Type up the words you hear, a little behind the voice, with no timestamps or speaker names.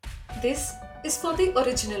This is for the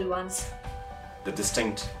original ones, the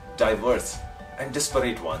distinct, diverse, and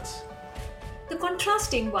disparate ones. the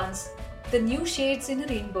contrasting ones, the new shades in a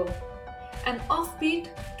rainbow, an offbeat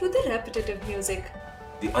to the repetitive music.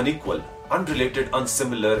 The unequal, unrelated,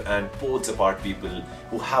 unsimilar, and poles apart people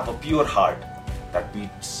who have a pure heart that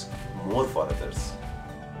beats more for others.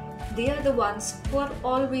 They are the ones who are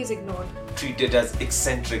always ignored. Treated as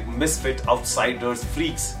eccentric, misfit, outsiders,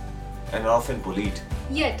 freaks, and are often bullied.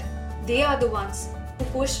 Yet, they are the ones who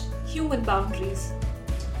push human boundaries.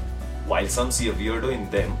 While some see a weirdo in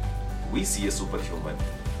them, we see a superhuman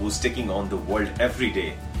who's taking on the world every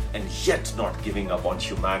day and yet not giving up on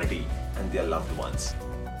humanity and their loved ones.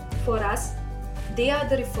 For us, they are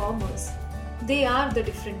the reformers. They are the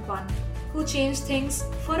different one who change things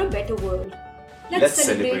for a better world. Let's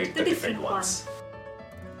celebrate the different ones.